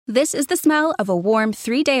This is the smell of a warm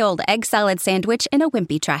 3-day-old egg salad sandwich in a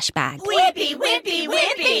Wimpy trash bag. Wimpy, Wimpy,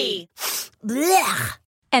 Wimpy! Blech!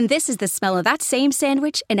 And this is the smell of that same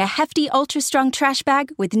sandwich in a hefty, ultra-strong trash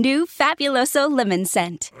bag with new Fabuloso lemon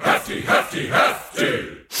scent. Hefty, hefty,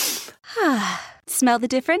 hefty! Smell the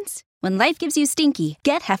difference? When life gives you stinky,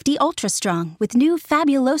 get Hefty Ultra Strong with new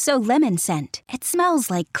Fabuloso lemon scent. It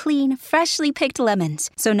smells like clean, freshly picked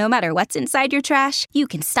lemons. So no matter what's inside your trash, you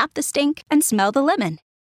can stop the stink and smell the lemon.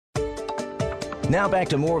 Now back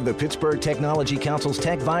to more of the Pittsburgh Technology Council's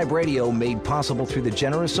Tech Vibe Radio, made possible through the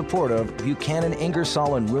generous support of Buchanan,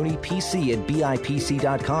 Ingersoll, and Rooney PC at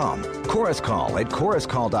BIPC.com, Chorus Call at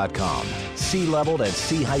ChorusCall.com, C-Leveled at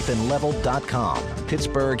C-Leveled.com,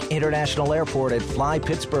 Pittsburgh International Airport at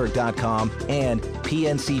FlyPittsburgh.com, and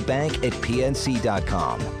PNC Bank at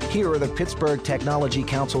PNC.com. Here are the Pittsburgh Technology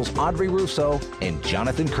Council's Audrey Russo and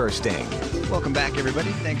Jonathan Kirsting. Welcome back, everybody.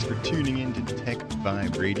 Thanks for tuning in to Tech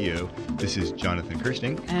Vibe Radio. This is Jonathan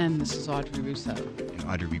Kirsting. And this is Audrey Russo. And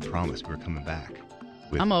Audrey, we promised we were coming back.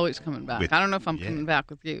 I'm always coming back. I don't know if I'm coming back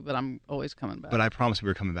with you, but I'm always coming back. But I promised we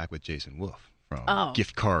were coming back with Jason Wolf from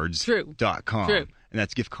giftcards.com. True. And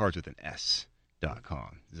that's giftcards with an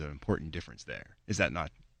S.com. There's an important difference there. Is that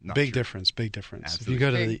not big true? difference. Absolutely. If you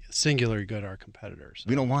go to the singular, you go to our competitors. So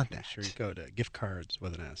we don't want that. Make sure you go to gift cards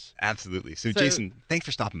with an S. Absolutely. So Jason, thanks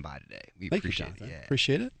for stopping by today. We appreciate it. Yeah.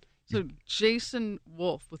 Appreciate it. So Jason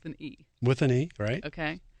Wolf with an E. With an E, right?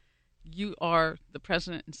 Okay. You are the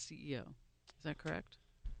president and CEO. Is that correct?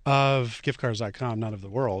 Of giftcards.com, not of the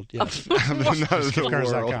world. Yes. Not of the world.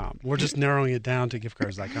 Giftcards.com. We're just narrowing it down to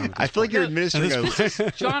giftcards.com. I feel like you're administering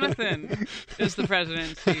Jonathan is the president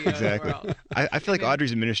and CEO exactly. of the world. I feel like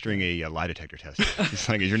Audrey's administering a lie detector test. It's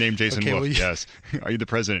like, is your name Jason Wolf? Yes. Are you the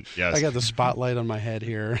president? Yes. I got the spotlight on my head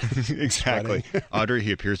here. Exactly. Audrey,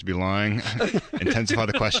 he appears to be lying. Intensify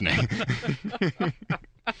the questioning.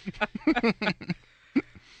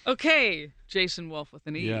 Okay, Jason Wolf with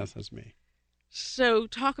an E. Yes, that's me. So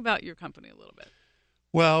talk about your company a little bit.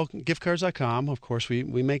 Well, giftcards.com, of course, we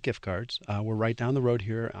make gift cards. We're right down the road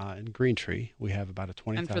here in Green Tree. We have about a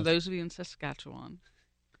 20,000. And for those of you in Saskatchewan.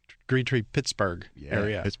 Green Tree, Pittsburgh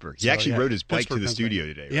area. Pittsburgh. He actually rode his bike to the studio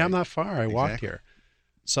today, right? Yeah, I'm not far. I walked here.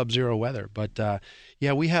 Sub-zero weather. But,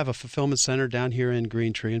 we have a fulfillment center down here in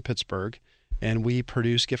Green Tree in Pittsburgh, and we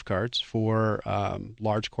produce gift cards for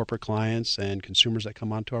large corporate clients and consumers that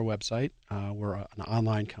come onto our website. We're an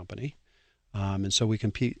online company. And so we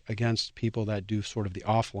compete against people that do sort of the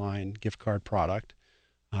offline gift card product,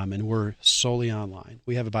 and we're solely online.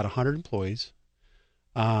 We have about 100 employees,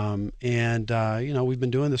 and we've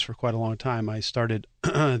been doing this for quite a long time. I started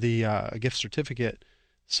the gift certificate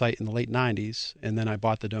site in the late 90s, and then I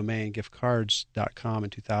bought the domain giftcards.com in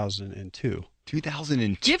 2002.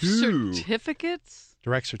 2002? Gift certificates?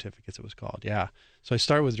 Direct certificates, it was called, yeah. So I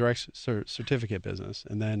started with direct certificate business,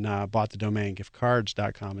 and then bought the domain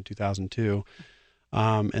giftcards.com in 2002,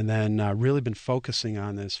 and then really been focusing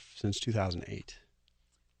on this since 2008.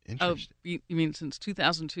 Interesting. Oh, you mean since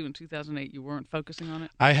 2002 and 2008 you weren't focusing on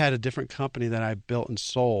it? I had a different company that I built and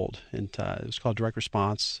sold, and it was called Direct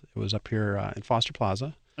Response. It was up here in Foster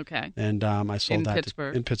Plaza. Okay. And I sold that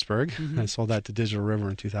in Pittsburgh. Mm-hmm. I sold that to Digital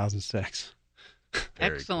River in 2006.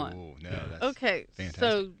 Excellent. Cool. No, that's okay, fantastic.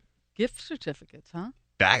 So gift certificates, huh?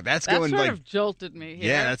 That's that going sort like of jolted me here.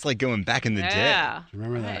 Yeah, that's like going back in the day.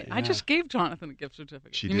 Remember that? I just gave Jonathan a gift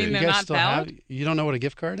certificate. She you did. mean they're not valid? You don't know what a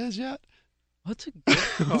gift card is yet? What's a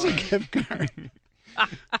gift card? What's a gift card?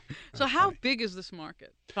 So how big is this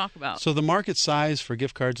market? Talk about. So the market size for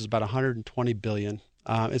gift cards is about $120 billion.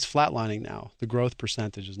 It's flatlining now. The growth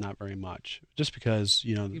percentage is not very much, just because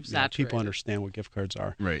people understand what gift cards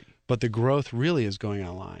are. Right. But the growth really is going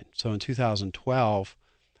online. So in 2012,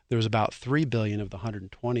 there was about $3 billion of the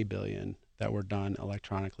 $120 billion that were done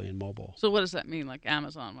electronically and mobile. So what does that mean? Like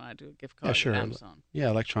Amazon, when I do a gift card, yeah, sure. Amazon. Yeah,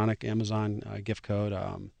 electronic Amazon gift code,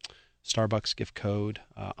 Starbucks gift code,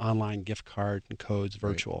 online gift card and codes,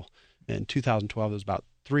 virtual. Right. In 2012, it was about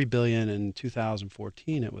 $3 billion. In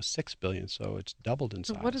 2014, it was $6 billion. So it's doubled in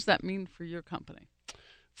size. So what does that mean for your company?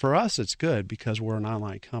 For us, it's good because we're an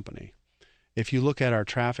online company. If you look at our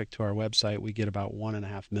traffic to our website, we get about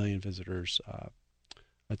 1.5 million visitors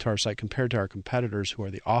to our site compared to our competitors who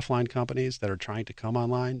are the offline companies that are trying to come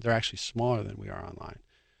online. They're actually smaller than we are online.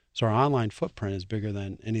 So our online footprint is bigger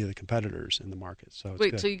than any of the competitors in the market. So it's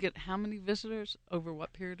good. So you get how many visitors over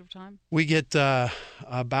what period of time? We get about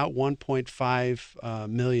 1.5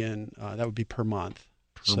 million. That would be per month.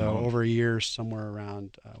 Over a year, somewhere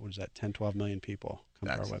around, 10, 12 million people come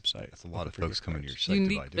to our website. That's a lot of folks coming to your site Unique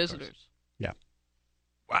to buy gift visitors. cards. Yeah.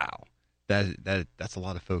 Wow. That's a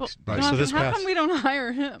lot of folks. Well, Right, so this how past- come we don't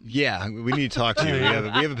hire him? Yeah, we need to talk to you. We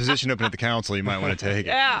have a position open at the council. You might want to take it.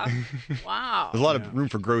 Yeah. Wow. There's a lot of room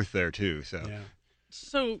for growth there too. So Yeah.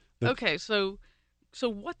 So okay, so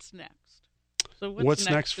what's next? So What's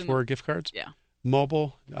next in for gift cards? Yeah.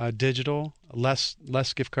 Mobile, digital, less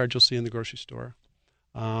gift cards you'll see in the grocery store.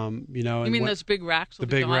 You know, You mean those big racks? the will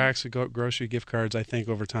be big gone? racks of grocery gift cards? I think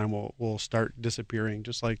over time will start disappearing,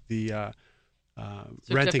 just like the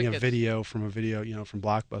renting a Certificates. video from from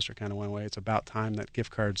Blockbuster kind of went away. It's about time that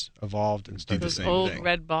gift cards evolved and Do started. the Those same old thing.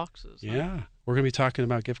 red boxes. huh? Yeah, we're gonna be talking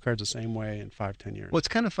about gift cards the same way in 5-10 years. Well, it's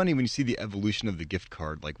kind of funny when you see the evolution of the gift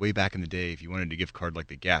card. Like way back in the day, if you wanted a gift card like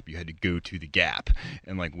the Gap, you had to go to the Gap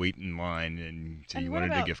and like wait in line and say And you what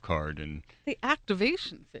wanted a about- gift card, and The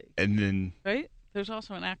activation fee, then right? There's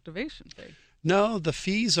also an activation fee. No, the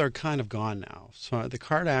fees are kind of gone now. So the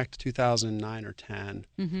Card Act 2009 or 10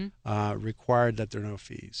 required that there are no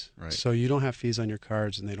fees. Right. So you don't have fees on your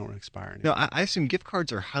cards and they don't expire no, anymore. I assume gift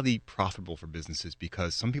cards are highly profitable for businesses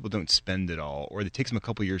because some people don't spend it all, or it takes them a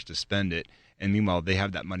couple years to spend it, and meanwhile they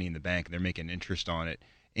have that money in the bank and they're making interest on it.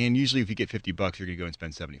 And usually, if you get $50, you're going to go and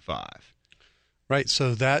spend $75. Right.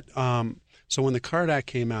 So that so when the Card Act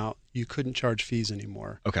came out, you couldn't charge fees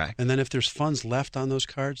anymore. Okay. And then if there's funds left on those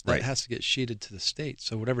cards, that Right. has to get sheeted to the state.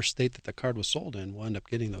 So whatever state that the card was sold in will end up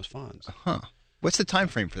getting those funds. Huh. What's the time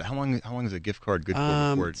frame for that? How long is a gift card good for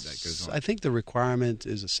before that goes on? I think the requirement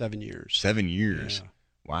is 7 years. 7 years. Yeah.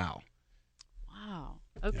 Wow. Wow.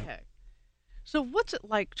 Okay. So what's it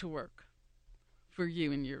like to work for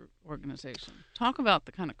you and your organization? Talk about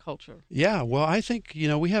the kind of culture. Yeah, well, I think,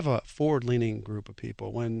 we have a forward-leaning group of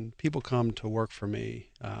people. When people come to work for me,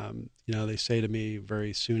 they say to me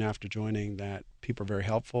very soon after joining that people are very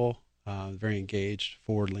helpful, very engaged,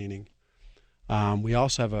 forward-leaning. We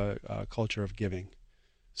also have a culture of giving.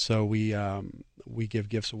 So we give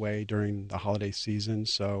gifts away during the holiday season.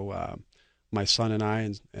 So my son and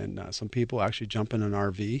I and some people actually jump in an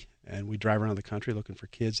RV, and we drive around the country looking for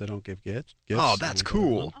kids that don't give gifts. Oh, that's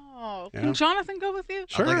cool. Oh, Yeah. can Jonathan go with you?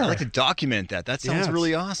 Sure. I'd like to document that. That sounds Yeah,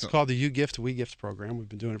 really it's awesome. called the You Gift, We Gift program. We've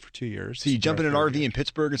been doing it for 2 years. So you jump in an We're RV in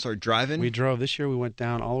Pittsburgh and start driving? We drove this year. We went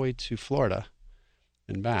down all the way to Florida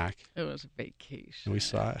and back, It was a vacation. and we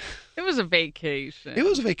saw it. It was a vacation. It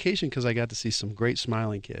was a vacation because I got to see some great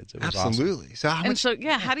smiling kids. It was awesome. Absolutely. So how And much? so,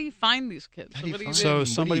 how do you find these kids? How do you what do you find do? So What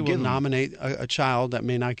do somebody you will give 'em? nominate a child that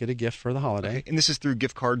may not get a gift for the holiday. Okay. And this is through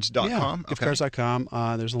giftcards.com? Yeah,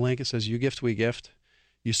 giftcards.com. There's a link. It says You Gift, We Gift.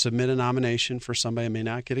 You submit a nomination for somebody that may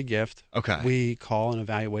not get a gift. Okay. We call and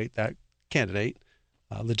evaluate that candidate,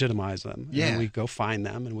 legitimize them. Yeah. And we go find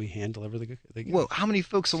them and we hand deliver the gift. Whoa, how many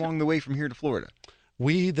folks along the way from here to Florida?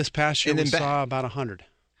 This past year, And we then back. saw about 100.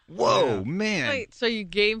 Whoa, Yeah. man. Wait, so you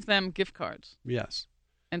gave them gift cards, Yes.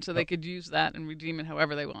 and so they could use that and redeem it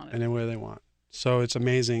however they wanted. And anywhere they want. So it's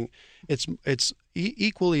amazing. It's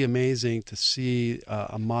equally amazing to see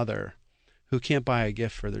a mother who can't buy a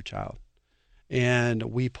gift for their child. And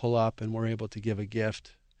we pull up and we're able to give a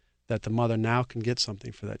gift that the mother now can get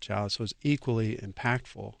something for that child. So it's equally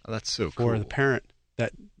impactful Oh, that's so for cool. the parent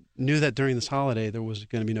that knew that during this holiday there was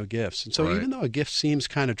going to be no gifts. And so Right. even though a gift seems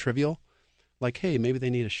kind of trivial, like, hey, maybe they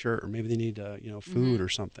need a shirt or maybe they need food or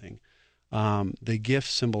something, the gift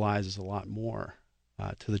symbolizes a lot more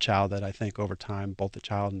to the child that I think over time both the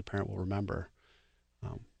child and the parent will remember.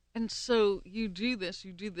 And so you do this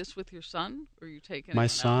with your son, or you take anyone My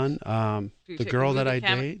else? son, Do you the take a girl that movie I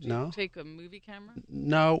camera? date, Do you no. take a movie camera?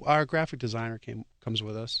 No, our graphic designer comes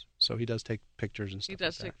with us, so he does take pictures and stuff. He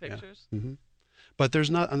does like take that, pictures. Yeah. Hmm. But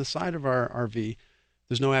there's not on the side of our RV.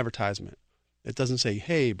 There's no advertisement. It doesn't say,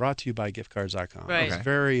 "Hey, brought to you by giftcards.com." Right. It's Okay.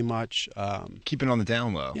 very much, Keep it on the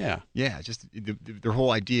down low. yeah. Yeah, just their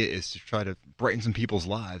whole idea is to try to brighten some people's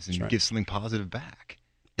lives and That's right. give something positive back.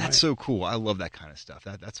 That's Right. so cool. I love that kind of stuff.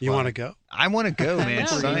 That's You why- want to go? I want to go, I man. know,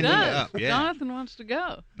 Sign he me does. up. Yeah. Jonathan wants to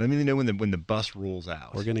go. Let me know when the bus rolls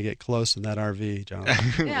out. We're going to get close in that RV,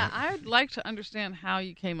 Jonathan. Yeah, I'd like to understand how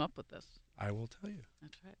you came up with this. I will tell you.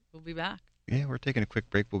 That's right. We'll be back. Yeah, we're taking a quick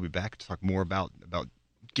break. We'll be back to talk more about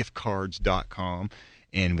giftcards.com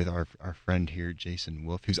and with our friend here, Jason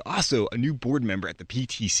Wolf, who's also a new board member at the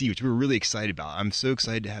PTC, which we're really excited about. I'm so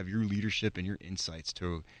excited to have your leadership and your insights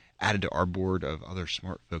added to our board of other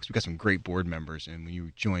smart folks. We've got some great board members, and when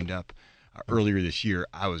you joined up earlier this year,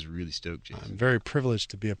 I was really stoked, Jason. I'm very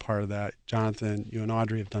privileged to be a part of that. Jonathan, you and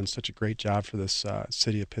Audrey have done such a great job for this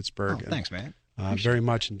city of Pittsburgh. Oh, thanks, man. I'm very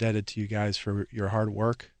much indebted to you guys for your hard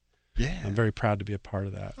work. Yeah. I'm very proud to be a part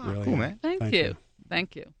of that. Oh, really, cool, am. man. Thank you.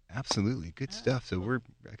 Thank you. Absolutely. Good stuff. So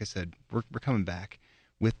like I said, we're coming back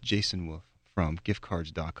with Jason Wolf from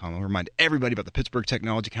giftcards.com. I'll remind everybody about the Pittsburgh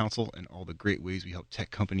Technology Council and all the great ways we help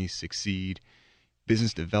tech companies succeed.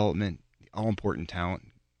 Business development, the all-important talent.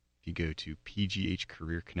 If you go to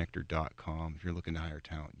pghcareerconnector.com, if you're looking to hire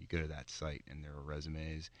talent, you go to that site, and there are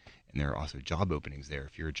resumes, and there are also job openings there.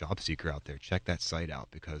 If you're a job seeker out there, check that site out,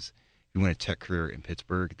 because if you want a tech career in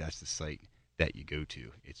Pittsburgh, that's the site that you go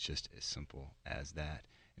to. It's just as simple as that.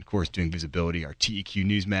 And, of course, doing visibility, our TEQ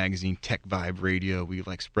News Magazine, Tech Vibe Radio. We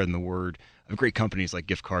like spreading the word of great companies like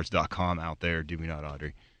giftcards.com out there. Do we not,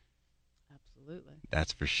 Audrey? Absolutely.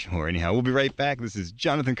 That's for sure. Anyhow, we'll be right back. This is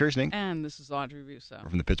Jonathan Kirsting. And this is Audrey Russo. We're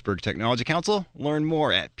from the Pittsburgh Technology Council. Learn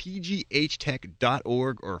more at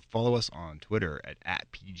pghtech.org or follow us on Twitter at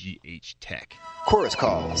pghtech. Chorus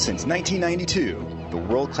Call, since 1992, the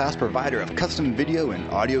world-class provider of custom video and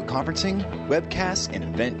audio conferencing, webcasts, and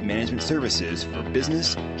event management services for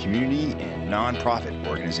business, community, and nonprofit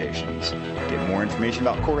organizations. Get more information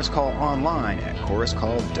about Chorus Call online at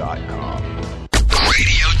choruscall.com.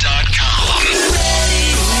 Radio.com.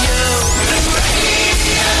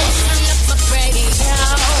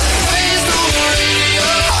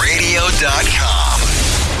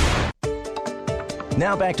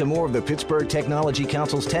 Now back to more of the Pittsburgh Technology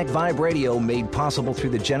Council's Tech Vibe Radio, made possible through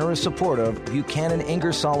the generous support of Buchanan,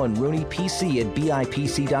 Ingersoll, and Rooney PC at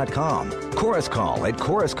BIPC.com, Chorus Call at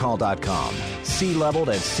choruscall.com, C-Leveled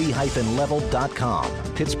at C-Leveled.com,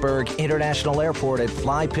 Pittsburgh International Airport at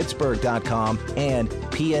FlyPittsburgh.com, and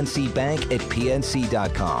PNC Bank at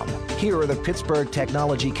PNC.com. Here are the Pittsburgh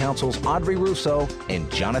Technology Council's Audrey Russo and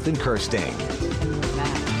Jonathan Kirsting. And we're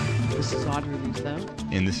back. This is Audrey Russo.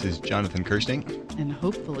 And this is Jonathan Kirsting. And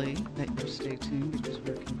hopefully that you'll stay tuned, because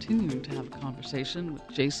we're continuing to have a conversation with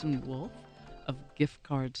Jason Wolf of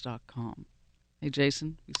giftcards.com. Hey,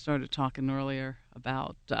 Jason, we started talking earlier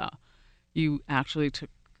about you actually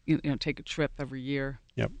take a trip every year.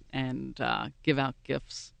 Yep. And give out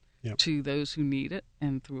gifts Yep. to those who need it,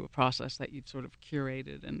 and through a process that you've sort of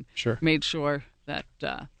curated and Sure. made sure that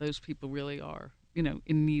those people really are,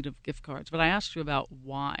 in need of gift cards. But I asked you about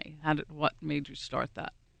why. What made you start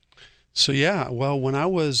that? So, when I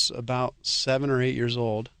was about 7 or 8 years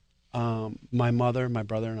old, my mother, my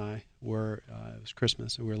brother, and I were, it was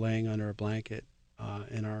Christmas, and we were laying under a blanket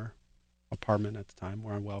in our apartment at the time.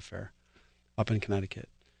 We're on welfare up in Connecticut.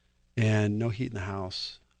 And no heat in the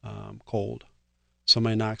house, cold.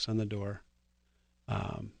 Somebody knocks on the door,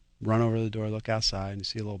 run over to the door, look outside, and you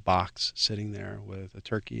see a little box sitting there with a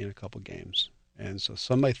turkey and a couple games. And so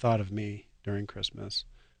somebody thought of me during Christmas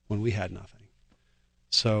when we had nothing.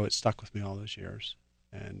 So it stuck with me all those years.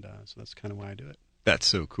 And so that's kind of why I do it. That's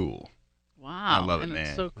so cool. Wow. I love it, and man.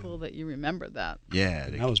 it's so cool that you remembered that. Yeah.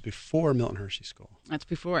 And that was before Milton Hershey School. That's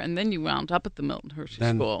before. And then you wound up at the Milton Hershey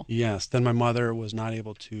School. Yes. Then my mother was not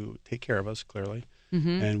able to take care of us, clearly.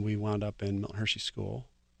 Mm-hmm. And we wound up in Milton Hershey School.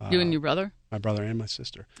 You and your brother? My brother and my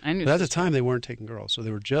sister. And your but at the sister. time, they weren't taking girls. So they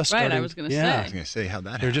were just Right, starting. I was going to I was say. going to say how that They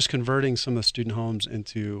were happened. just converting some of the student homes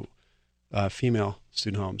into female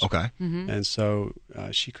student homes. Okay. Mm-hmm. And so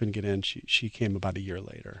she couldn't get in. She came about a year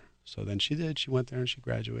later. So then she did. She went there and she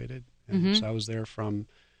graduated. And Mm-hmm. so I was there from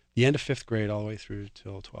the end of 5th grade all the way through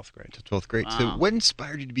till 12th grade. To 12th grade. Wow. So what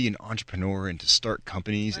inspired you to be an entrepreneur and to start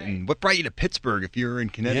companies? Right. And what brought you to Pittsburgh if you were in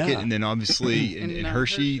Connecticut? Yeah. And then obviously in In,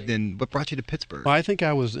 Hershey, Hershey. then what brought you to Pittsburgh? Well, I think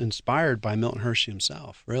I was inspired by Milton Hershey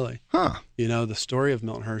himself, really. Huh. The story of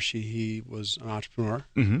Milton Hershey, he was an entrepreneur.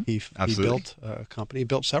 Mhm. He Absolutely. built a company. He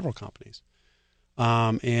built several companies.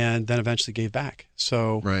 And then eventually gave back.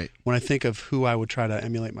 So Right. when I think of who I would try to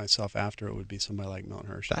emulate myself after, it would be somebody like Milton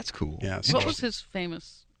Hershey. That's cool. Yeah. So What was his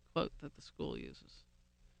famous quote that the school uses?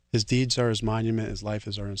 his deeds are his monument, his life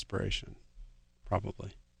is our inspiration.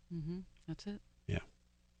 Probably. Mm-hmm. That's it. Yeah.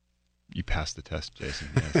 You passed the test, Jason.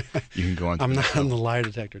 Yes. You can go on to I'm the not next on the level. lie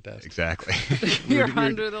detector test. Exactly. You're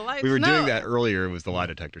under the lights. We were No. doing that earlier. It was the lie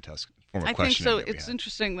detector test form of I think questioning so. that we It's had.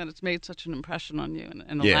 interesting that it's made such an impression on you,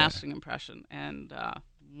 and a Yeah. lasting impression, and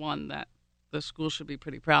one that the school should be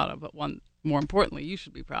pretty proud of, but one, more importantly, you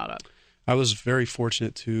should be proud of. I was very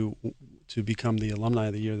fortunate to become the alumni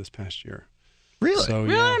of the year this past year. Really? So,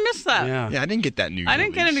 Really? yeah. I missed that. Yeah. Yeah, I didn't get that news. I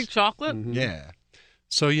didn't get any release. chocolate. Mhm. Yeah.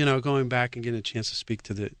 So going back and getting a chance to speak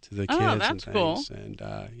to the kids Oh, and that's things, cool. and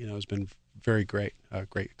it's been very great, a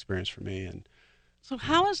great experience for me and So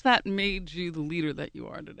how has that made you the leader that you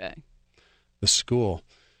are today? the school.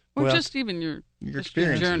 Or Well, just even your Your just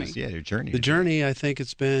your experiences. journey? Yeah, your journey. The journey, I think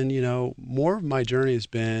it's been, more of my journey has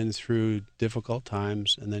been through difficult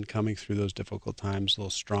times and then coming through those difficult times a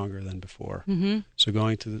little stronger than before. Mm-hmm. So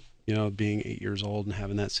going to, being 8 years old and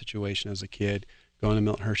having that situation as a kid, going to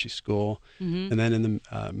Milton Hershey School. And then in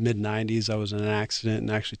the mid-'90s, I was in an accident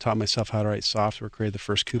and actually taught myself how to write software, created the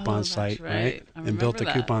first coupon site, right? And built a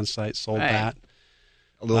coupon site, sold that.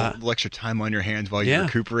 A little extra time on your hands while you're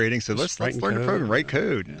recuperating. So let's learn the program, write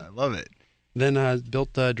code. Yeah. I love it. Then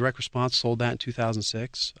built Direct Response, sold that in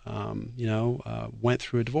 2006. Went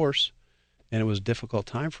through a divorce, and it was a difficult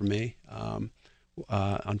time for me.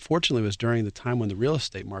 Unfortunately, it was during the time when the real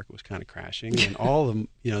estate market was kind of crashing, and all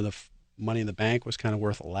the money in the bank was kind of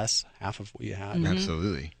worth less, half of what you had.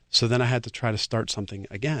 Absolutely. So then I had to try to start something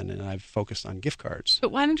again, and I've focused on gift cards.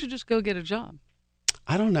 But why didn't you just go get a job?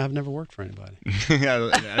 I don't know. I've never worked for anybody. I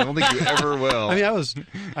don't think you ever will. I mean,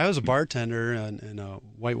 I was a bartender and a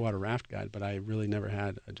whitewater raft guide, but I really never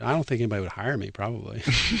had a job. I don't think anybody would hire me, probably.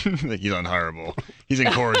 He's unhireable. He's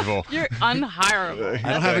incorrigible. You're unhireable.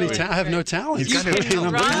 I don't have any talent. I have no talent. He's got no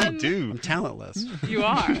talent. I'm talentless. You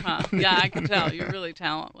are, huh? Yeah, I can tell. You're really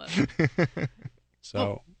talentless.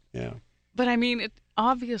 So, yeah. But I mean,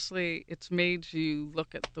 obviously it's made you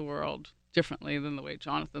look at the world differently than the way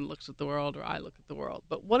Jonathan looks at the world or I look at the world.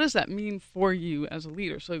 But what does that mean for you as a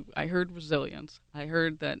leader? So I heard resilience. I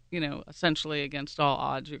heard that, essentially against all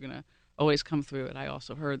odds, you're going to always come through it. I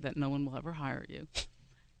also heard that no one will ever hire you.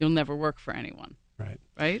 You'll never work for anyone.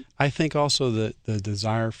 Right? I think also the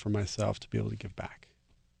desire for myself to be able to give back.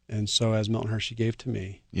 And so as Milton Hershey gave to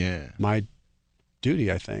me, my duty,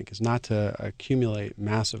 I think, is not to accumulate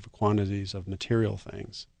massive quantities of material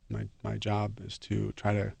things. My job is to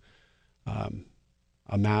try to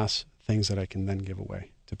amass things that I can then give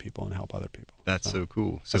away to people and help other people. That's so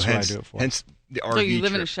cool. So that's hence, what I do it for. Hence the RV So you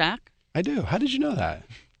live in a trip. shack? I do. How did you know that?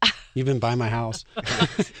 You've been by my house. Are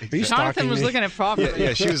you Jonathan stalking was me? looking at property.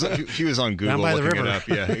 Yeah, she was on Google Down by the looking it river. up.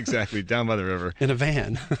 Yeah, exactly. Down by the river. In a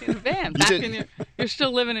van. In a van. You're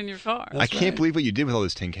still living in your car. I can't believe what you did with all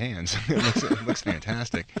those tin cans. It looks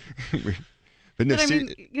fantastic. But no, But I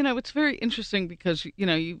mean, it's very interesting because,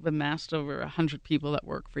 you've amassed over 100 people that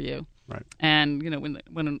work for you. Right. And,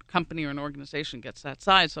 when a company or an organization gets that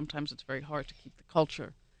size, sometimes it's very hard to keep the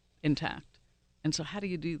culture intact. And so how do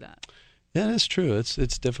you do that? Yeah, that's true. It's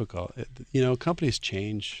difficult. Companies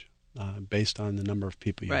change based on the number of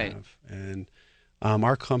people you have. And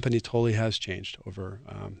our company totally has changed over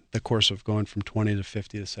the course of going from 20 to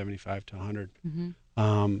 50 to 75 to 100.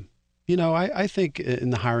 I think in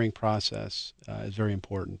the hiring process is very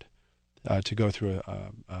important to go through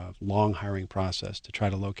a long hiring process to try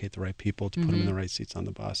to locate the right people, to put them in the right seats on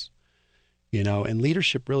the bus. And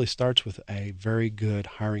leadership really starts with a very good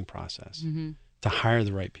hiring process to hire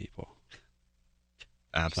the right people.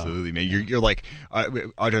 Absolutely, man. You're like I've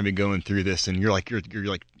been going through this, and you're like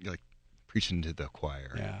preaching to the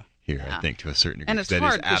choir. Here, I think, to a certain degree. And it's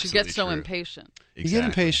hard because you get so impatient. Exactly. You get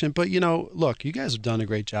impatient, but, look, you guys have done a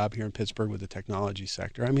great job here in Pittsburgh with the technology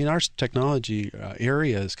sector. I mean, our technology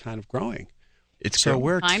area is kind of growing. It's so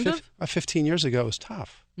growing. where 15 years ago it was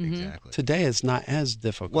tough. Exactly. Today it's not as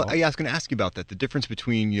difficult. Well, I was going to ask you about that. The difference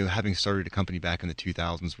between having started a company back in the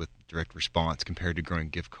 2000s with Direct Response compared to growing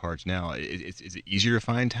gift cards now. Is it easier to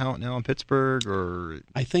find talent now in Pittsburgh, or?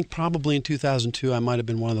 I think probably in 2002 I might have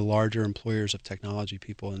been one of the larger employers of technology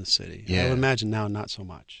people in the city. Yeah. I would imagine now not so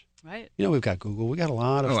much. Right. We've got Google. We got a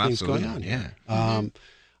lot of things going on here.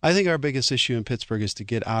 I think our biggest issue in Pittsburgh is to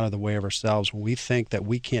get out of the way of ourselves when we think that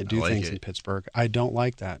we can't do things in Pittsburgh. I don't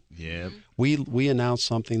like that. Yeah. We announced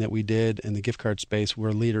something that we did in the gift card space.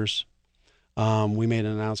 We're leaders. We made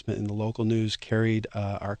an announcement in the local news, carried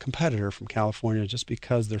our competitor from California just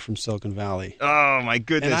because they're from Silicon Valley. Oh, my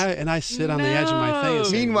goodness. And I sit on the edge of my thing and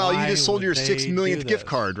say, meanwhile, you just sold why your would 6 they millionth do gift this?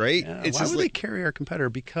 card, right? Yeah, It's why just would they carry our competitor?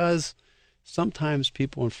 Because sometimes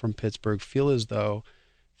people from Pittsburgh feel as though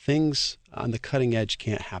things on the cutting edge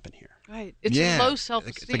can't happen here. Right. It's a low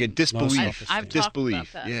self-esteem. It's like a disbelief. I've disbelief. talked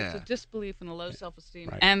about that. Yeah. It's a disbelief and a low self-esteem.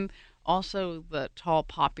 Right. And also the tall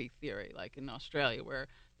poppy theory, like in Australia, where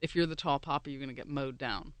if you're the tall poppy, you're going to get mowed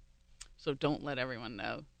down. So don't let everyone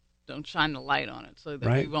know. Don't shine the light on it so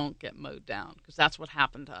that we won't get mowed down. Because that's what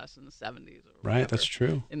happened to us in the 70s. Or Right, that's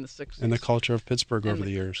true. In the 60s. And the culture of Pittsburgh And over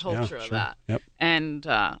the years. culture yeah, of sure. that. Yep. And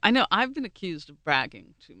I know I've been accused of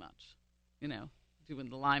bragging too much, doing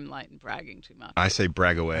the limelight and bragging too much. I say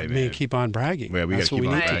brag away, man. Keep on bragging. Yeah, That's gotta what keep we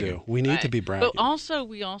on need bragging. to do. We need to be bragging. But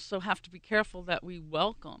we also have to be careful that we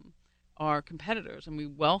welcome our competitors and we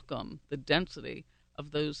welcome the density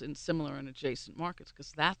of those in similar and adjacent markets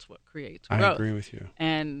because that's what creates growth. I agree with you.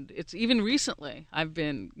 And it's even recently I've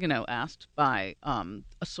been, asked by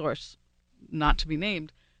a source not to be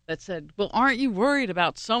named that said, well, aren't you worried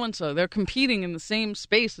about so-and-so? They're competing in the same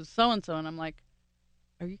space as so-and-so. And I'm like,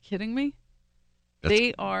 are you kidding me?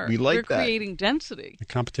 They are. We like they're that. creating density, The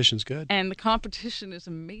competition's good. and the competition is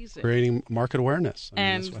amazing. Creating market awareness. I mean,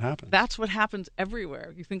 And that's what happens. That's what happens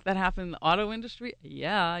everywhere. You think that happened in the auto industry?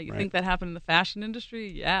 Yeah. You Right. think that happened in the fashion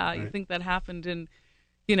industry? Yeah. You Right. think that happened in,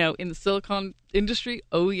 in the silicon industry?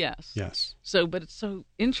 Oh, yes. Yes. So, but it's so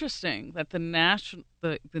interesting that the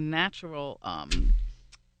natural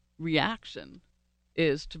reaction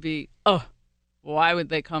is to be, oh, why would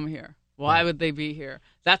they come here? Why Right. would they be here?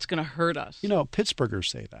 That's going to hurt us. Pittsburghers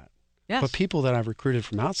say that. yes. But people that I've recruited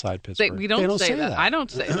from outside Pittsburgh, we don't, they say that. I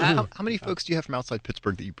don't say that. How many folks do you have from outside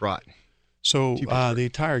Pittsburgh that you brought? So To Pittsburgh. the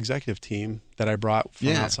entire executive team that I brought from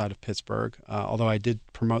Yeah. outside of Pittsburgh, although I did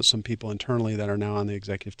promote some people internally that are now on the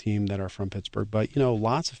executive team that are from Pittsburgh, but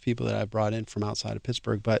lots of people that I brought in from outside of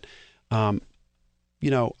Pittsburgh. But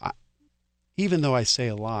even though I say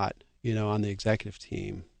a lot, on the executive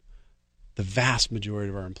team, the vast majority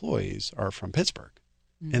of our employees are from Pittsburgh,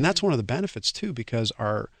 and that's one of the benefits too, because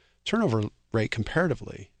our turnover rate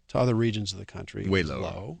comparatively to other regions of the country Way is lower.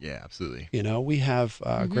 low. Yeah, absolutely. We have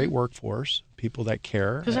a great workforce, people that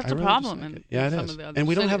care. Because that's I a really problem dislike in it. Yeah, it some is. of the other And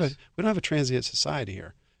we don't cities. have a transient society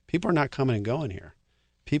here. People are not coming and going here.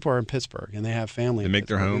 People are in Pittsburgh and they have family. They in make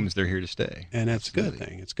their Pittsburgh. homes. They're here to stay. and that's a good Absolutely.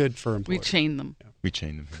 thing. It's good for We employees. chain them. We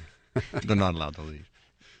chain them here. They're not allowed to leave.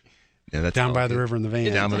 Yeah, that's Down all by the good. river in the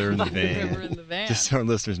van. Down by the river in the Down by the van. river in the van. Just so our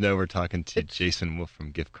listeners know, we're talking to Jason Wolf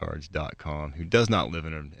from giftcards.com, who does not live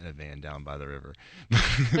in a van down by the river.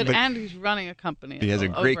 But Andy's running a company. He has a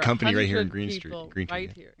of great over company right here in 100 Green Street. people Green Tree, right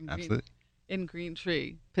yeah. here in Absolutely. in Green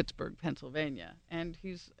Tree, Pittsburgh, Pennsylvania. And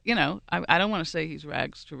he's, I don't want to say he's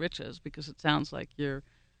rags to riches because it sounds like you're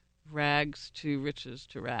rags to riches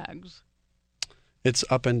to rags. It's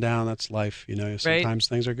up and down. That's life. Sometimes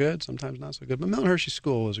things are good, sometimes not so good. But Milton Hershey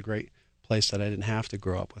School was a great place that I didn't have to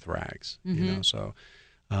grow up with rags. So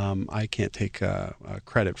I can't take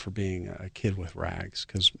credit for being a kid with rags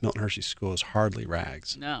because Milton Hershey School is hardly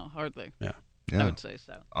rags. No, hardly. Yeah. I Yeah. would say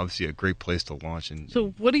so. Obviously, a great place to launch.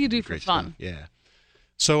 So what do you do for great fun? stuff. Yeah.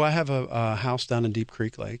 So I have a house down in Deep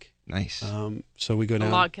Creek Lake. Nice. So we go A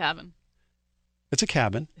down. log cabin. It's a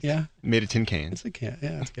cabin. Yeah. Made of tin cans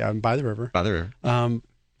It's a cabin by the river. by the river.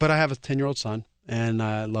 But I have a 10-year-old son, and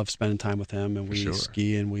I love spending time with him. And For we sure.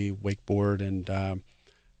 ski and we wakeboard, and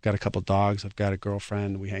got a couple dogs. I've got a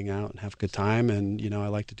girlfriend. We hang out and have a good time, and I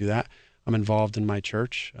like to do that. I'm involved in my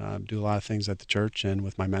church, do a lot of things at the church and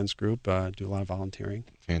with my men's group. Do a lot of volunteering.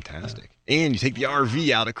 Fantastic. And you take the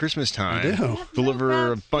RV out at Christmas time. I do.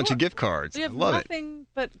 Deliver a bunch of gift cards. We I have love it. nothing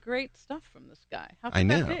but great stuff from this guy. How I could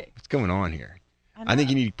know. that be? What's going on here? I I think know.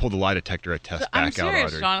 you need to pull the lie detector test So I'm back out, serious,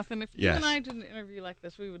 Audrey. Jonathan. If you Yes. and I did an interview like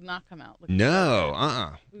this, we would not come out looking No,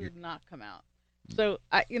 like this. We would not come out. So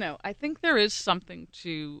I think there is something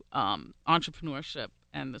to entrepreneurship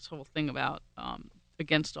and this whole thing about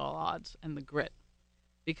against all odds and the grit,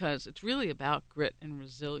 because it's really about grit and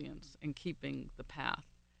resilience and keeping the path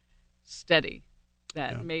steady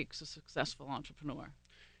that makes a successful entrepreneur.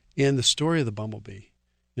 And the story of the bumblebee.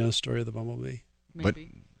 You know the story of the bumblebee?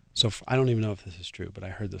 Maybe. So I don't even know if this is true, but I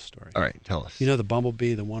heard this story. All right, tell us. You know the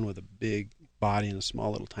bumblebee, the one with a big body and a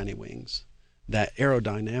small little tiny wings, that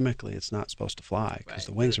aerodynamically it's not supposed to fly because Right,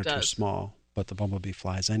 the wings but are it too does. small, but the bumblebee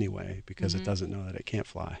flies anyway because Mm-hmm. it doesn't know that it can't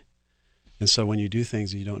fly. And so when you do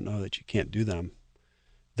things and you don't know that you can't do them,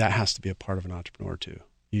 that has to be a part of an entrepreneur too.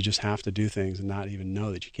 You just have to do things and not even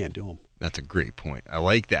know that you can't do them. That's a great point. I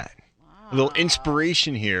like that. A little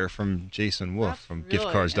inspiration here from Jason Wolf That's from really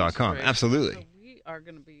giftcards.com. inspirational. Absolutely. So we are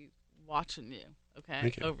going to be watching you, okay,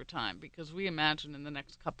 Thank you. over time, because we imagine in the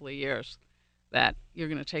next couple of years that you're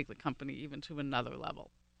going to take the company even to another level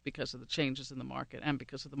because of the changes in the market and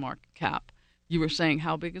because of the market cap. You were saying,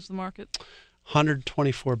 how big is the market?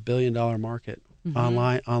 $124 billion market. Mm-hmm.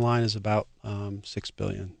 Online is about $6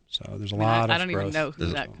 billion. So there's a lot I of don't growth. even know who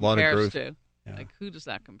There's that a lot of compares growth. to. Yeah. Like, who does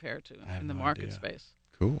that compare to I have in the no market idea. space?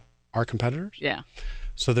 Cool. Our competitors? Yeah.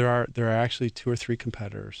 So there are actually 2 or 3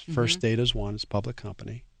 competitors. Mm-hmm. First Data is one. It's a public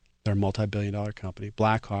company. They're a multi-billion-dollar company.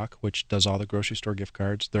 Blackhawk, which does all the grocery store gift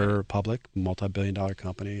cards, they're a public, multi-billion-dollar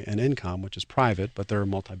company. And Incom, which is private, but they're a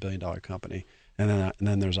multi-billion-dollar company. And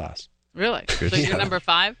then there's us. Really? So Good you're stuff. number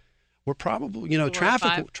 5? We're probably, 4 or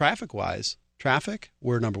 5? traffic-wise,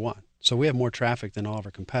 we're number 1. So we have more traffic than all of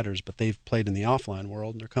our competitors, but they've played in the offline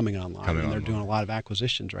world and they're coming online. Coming and they're online. doing a lot of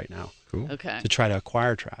acquisitions right now Cool. Okay. to try to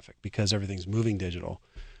acquire traffic because everything's moving digital.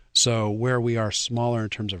 So where we are smaller in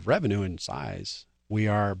terms of revenue and size, we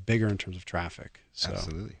are bigger in terms of traffic. So,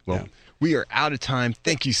 Absolutely. Well, yeah. we are out of time.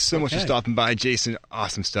 Thank you so much for Okay. stopping by, Jason.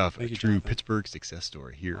 Awesome stuff. Thank A you, true Jonathan. Pittsburgh success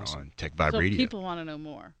story here Awesome. on Tech Vibe So Radio. people want to know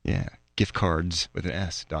more. Yeah. Gift cards with an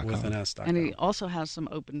S.com. with an S.com. And he also has some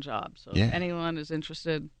open jobs. So Yeah. if anyone is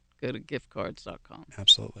interested, go to giftcards.com.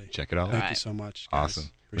 Absolutely. Check it out. Thank All you right. so much, guys. Awesome.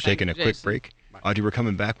 We're Appreciate taking a it. quick Jason. break. Audrey, we're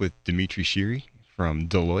coming back with Dimitri Shiri from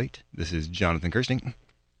Deloitte. This is Jonathan Kirsting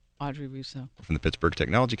Audrey Russo. from the Pittsburgh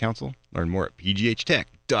Technology Council. Learn more at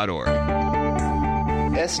pghtech.org.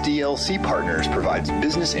 SDLC Partners provides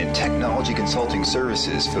business and technology consulting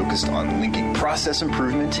services focused on linking process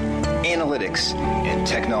improvement, analytics, and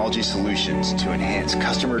technology solutions to enhance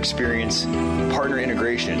customer experience, partner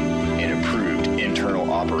integration, and improved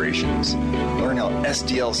internal operations. Learn how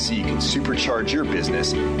SDLC can supercharge your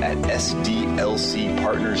business at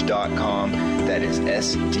sdlcpartners.com. That is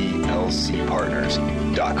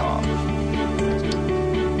sdlcpartners.com.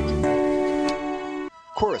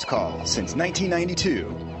 Chorus Call, since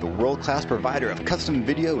 1992, the world-class provider of custom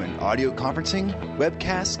video and audio conferencing,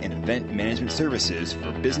 webcasts, and event management services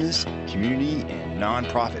for business, community, and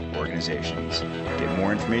nonprofit organizations. Get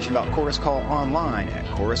more information about Chorus Call online at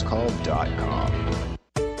choruscall.com.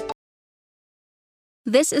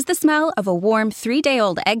 This is the smell of a warm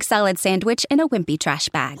 3-day-old egg salad sandwich in a wimpy trash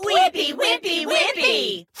bag. Wimpy, wimpy,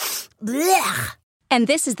 wimpy! Blech! And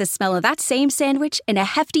this is the smell of that same sandwich in a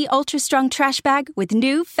hefty, ultra-strong trash bag with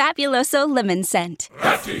new Fabuloso lemon scent.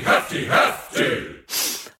 Hefty, hefty, hefty.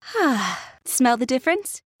 Smell the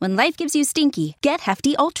difference? When life gives you stinky, get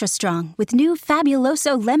Hefty Ultra Strong with new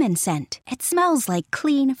Fabuloso lemon scent. It smells like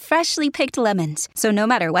clean, freshly picked lemons. So no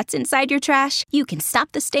matter what's inside your trash, you can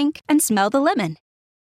stop the stink and smell the lemon.